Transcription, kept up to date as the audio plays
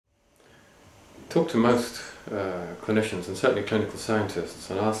talk to most clinicians and certainly clinical scientists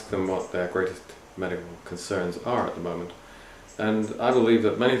and ask them what their greatest medical concerns are at the moment. And I believe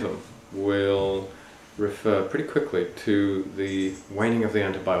that many of them will refer pretty quickly to the waning of the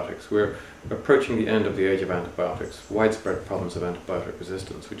antibiotics. We're approaching the end of the age of antibiotics, widespread problems of antibiotic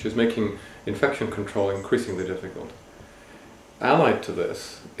resistance, which is making infection control increasingly difficult. Allied to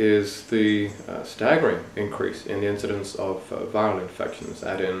this is the staggering increase in the incidence of viral infections.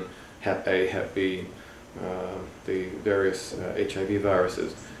 Add in Hep A, Hep B, the various HIV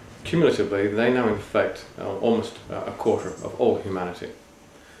viruses. Cumulatively, they now infect almost a quarter of all humanity.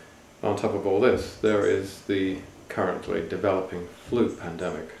 On top of all this, there is the currently developing flu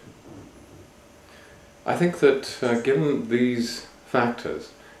pandemic. I think that given these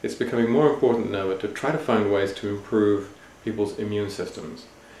factors, it's becoming more important now to try to find ways to improve people's immune systems.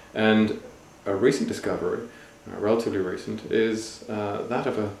 And a recent discovery, relatively recent, is that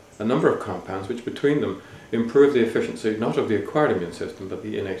of a number of compounds which between them improve the efficiency not of the acquired immune system but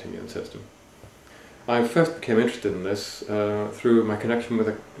the innate immune system. I first became interested in this through my connection with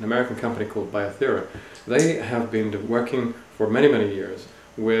an American company called Biothera. They have been working for many, many years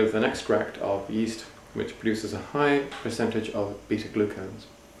with an extract of yeast which produces a high percentage of beta-glucans.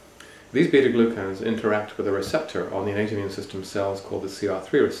 These beta-glucans interact with a receptor on the innate immune system cells called the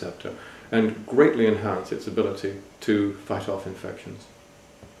CR3 receptor and greatly enhance its ability to fight off infections.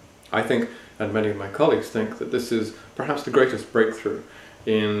 I think, and many of my colleagues think, that this is perhaps the greatest breakthrough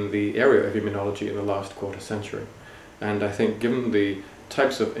in the area of immunology in the last quarter century. And I think given the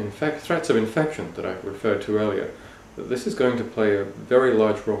types of threats of infection that I referred to earlier, that this is going to play a very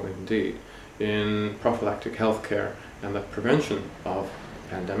large role indeed in prophylactic healthcare and the prevention of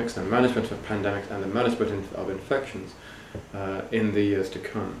pandemics and management of pandemics and the management of infections in the years to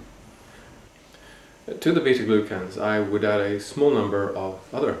come. To the beta-glucans, I would add a small number of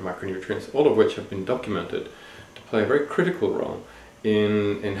other micronutrients, all of which have been documented to play a very critical role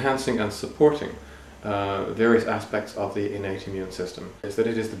in enhancing and supporting various aspects of the innate immune system. Is that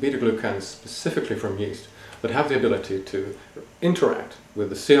it is the beta-glucans specifically from yeast that have the ability to interact with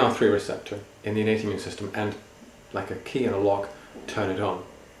the CR3 receptor in the innate immune system and, like a key in a lock, turn it on.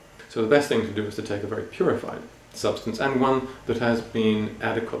 So the best thing to do is to take a very purified substance and one that has been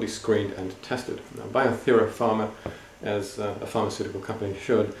adequately screened and tested. Now, Biothera Pharma, as a pharmaceutical company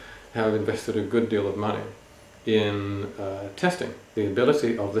should, have invested a good deal of money in testing the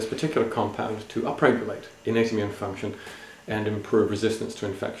ability of this particular compound to upregulate innate immune function and improve resistance to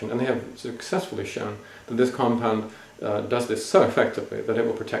infection. And they have successfully shown that this compound does this so effectively that it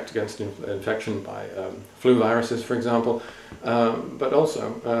will protect against infection by flu viruses, for example, but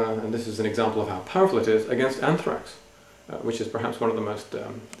also, and this is an example of how powerful it is, against anthrax, which is perhaps one of the most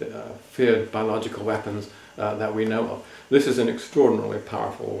feared biological weapons that we know of. This is an extraordinarily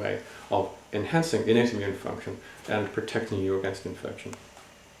powerful way of enhancing innate immune function and protecting you against infection.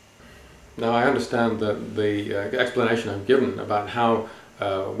 Now, I understand that the explanation I've given about how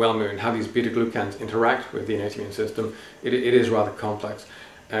how these beta-glucans interact with the innate immune system, it is rather complex.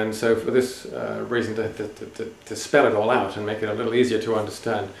 And so for this reason, to spell it all out and make it a little easier to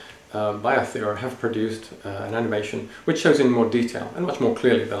understand, Biothera have produced an animation which shows in more detail and much more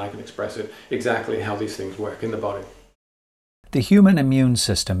clearly than I can express it exactly how these things work in the body. The human immune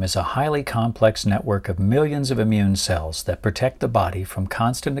system is a highly complex network of millions of immune cells that protect the body from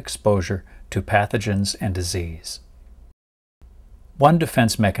constant exposure to pathogens and disease. One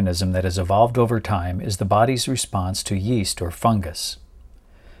defense mechanism that has evolved over time is the body's response to yeast or fungus.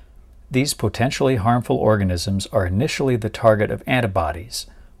 These potentially harmful organisms are initially the target of antibodies,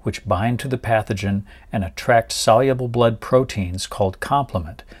 which bind to the pathogen and attract soluble blood proteins called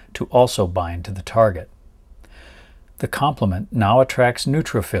complement to also bind to the target. The complement now attracts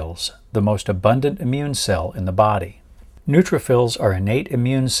neutrophils, the most abundant immune cell in the body. Neutrophils are innate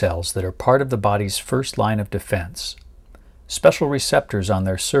immune cells that are part of the body's first line of defense. Special receptors on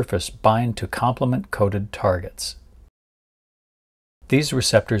their surface bind to complement-coated targets. These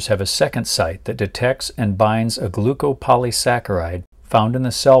receptors have a second site that detects and binds a glucopolysaccharide found in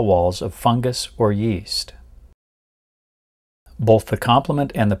the cell walls of fungus or yeast. Both the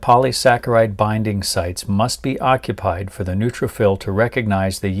complement and the polysaccharide binding sites must be occupied for the neutrophil to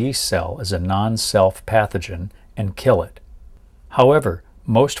recognize the yeast cell as a non-self pathogen and kill it. However,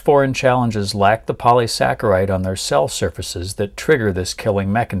 most foreign challenges lack the polysaccharide on their cell surfaces that trigger this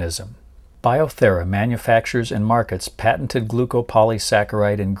killing mechanism. Biothera manufactures and markets patented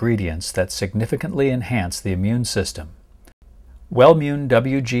glucopolysaccharide ingredients that significantly enhance the immune system. Wellmune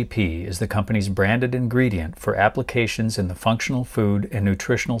WGP is the company's branded ingredient for applications in the functional food and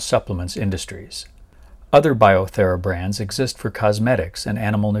nutritional supplements industries. Other bioThera exist for cosmetics and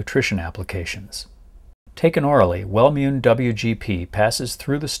animal nutrition applications. Taken orally, Wellmune WGP passes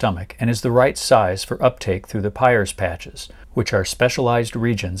through the stomach and is the right size for uptake through the Peyer's patches, which are specialized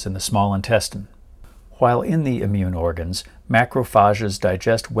regions in the small intestine. While in the immune organs, macrophages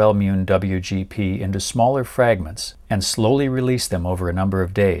digest Wellmune WGP into smaller fragments and slowly release them over a number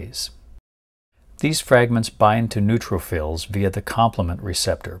of days. These fragments bind to neutrophils via the complement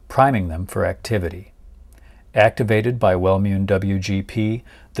receptor, priming them for activity. Activated by Wellmune WGP,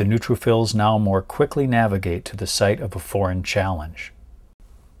 the neutrophils now more quickly navigate to the site of a foreign challenge.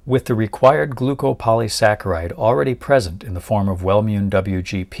 With the required glucopolysaccharide already present in the form of Wellmune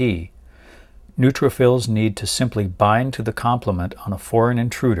WGP, neutrophils need to simply bind to the complement on a foreign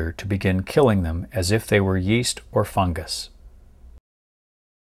intruder to begin killing them as if they were yeast or fungus.